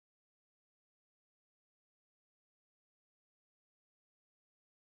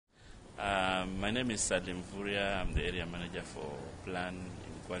My name is Salim Mvurya. I'm the area manager for Plan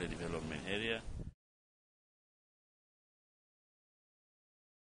in Kwale Development Area.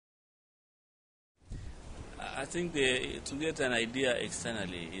 I think to get an idea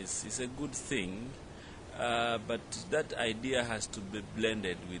externally is a good thing, but that idea has to be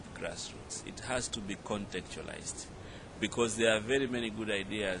blended with grassroots. It has to be contextualized, because there are very many good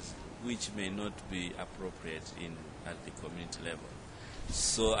ideas which may not be appropriate at the community level.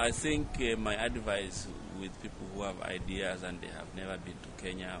 So I think my advice with people who have ideas and they have never been to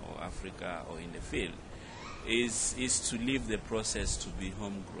Kenya or Africa or in the field is to leave the process to be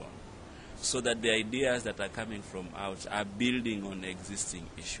homegrown, so that the ideas that are coming from out are building on existing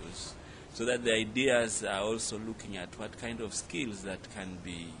issues, so that the ideas are also looking at what kind of skills that can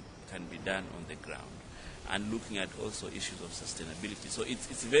be done on the ground, and looking at also issues of sustainability. So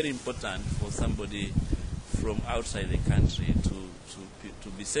it's very important for somebody from outside the country to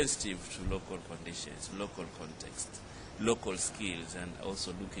be sensitive to local conditions, local context, local skills, and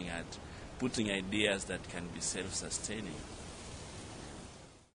also looking at putting ideas that can be self-sustaining.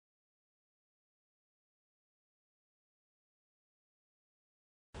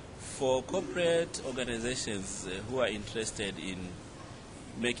 For corporate organizations who are interested in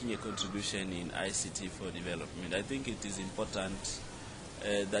making a contribution in ICT for development, I think it is important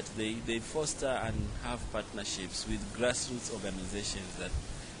that they foster and have partnerships with grassroots organizations that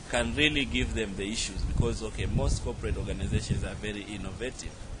can really give them the issues, because most corporate organizations are very innovative,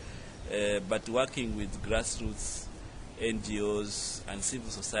 but working with grassroots NGOs and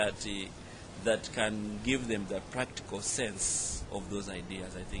civil society that can give them the practical sense of those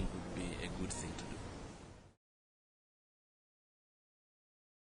ideas, I think would be a good thing to do.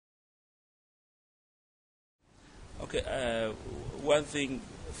 One thing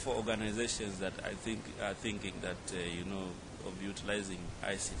for organizations that I think are thinking that of utilizing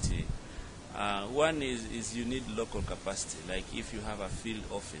ICT, one is you need local capacity. Like if you have a field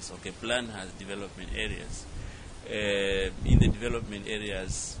office, Plan has development areas. In the development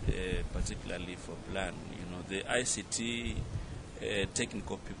areas, particularly for Plan, the ICT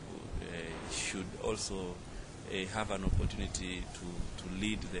technical people should also have an opportunity to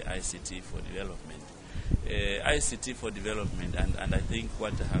lead the ICT for development. ICT for development, and I think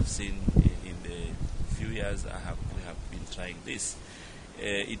what I have seen in the few years we have been trying this.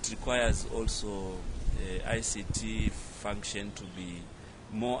 It requires also ICT function to be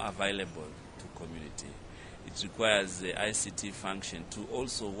more available to community. It requires the ICT function to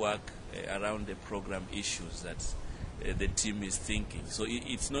also work around the program issues that the team is thinking. So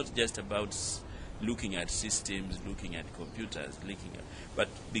it's not just about looking at systems, looking at computers, but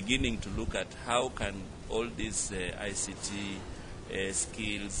beginning to look at how can all these ICT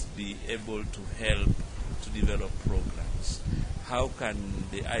skills be able to help to develop programs. How can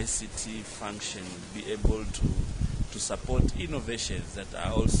the ICT function be able to support innovations that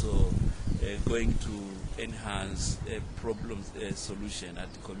are also going to enhance problem solution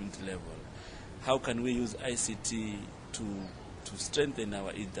at the community level? How can we use ICT to strengthen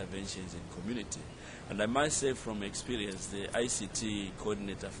our interventions in community? And I must say from experience, the ICT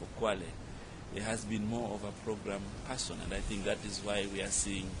coordinator for Kwale has been more of a program person, and I think that is why we are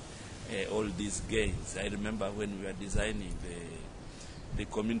seeing all these gains. I remember when we were designing the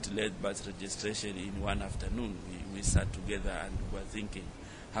community-led birth registration in one afternoon, we sat together and were thinking,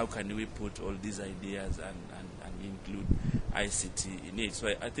 how can we put all these ideas and include ICT in it? So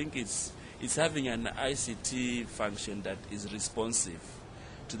I think it's having an ICT function that is responsive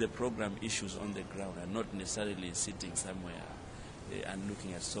to the program issues on the ground, and not necessarily sitting somewhere and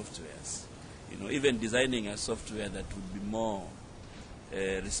looking at softwares. Even designing a software that would be more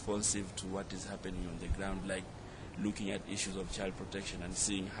responsive to what is happening on the ground, like looking at issues of child protection and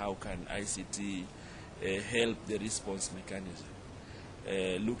seeing how can ICT help the response mechanism.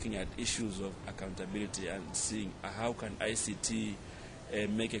 Looking at issues of accountability and seeing how can ICT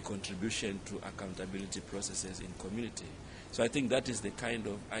make a contribution to accountability processes in community. So I think that is the kind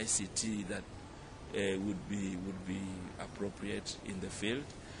of ICT that would be appropriate in the field,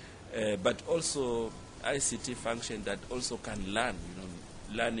 but also ICT function that also can learn,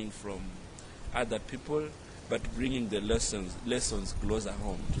 learning from other people, but bringing the lessons closer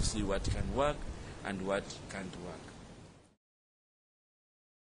home to see what can work and what can't work.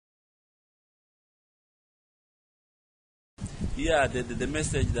 Yeah, the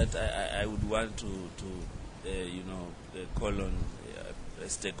message that I would want to call on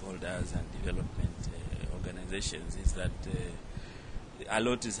stakeholders and development organizations is that a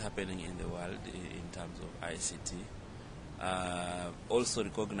lot is happening in the world in terms of ICT. Also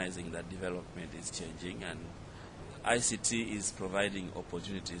recognizing that development is changing, and ICT is providing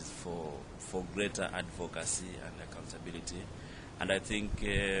opportunities for greater advocacy and accountability. And I think,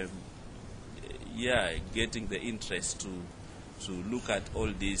 getting the interest to look at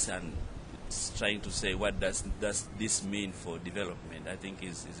all this and trying to say what does this mean for development, I think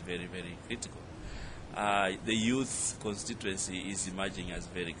is very, very critical. The youth constituency is emerging as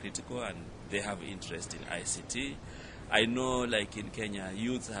very critical, and they have interest in ICT. I know, like in Kenya,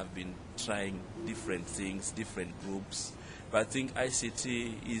 youth have been trying different things, different groups, but I think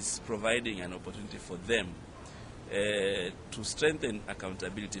ICT is providing an opportunity for them to strengthen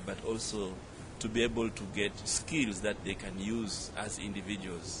accountability, but also to be able to get skills that they can use as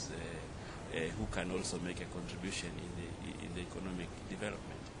individuals who can also make a contribution in the economic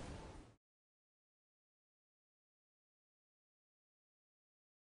development.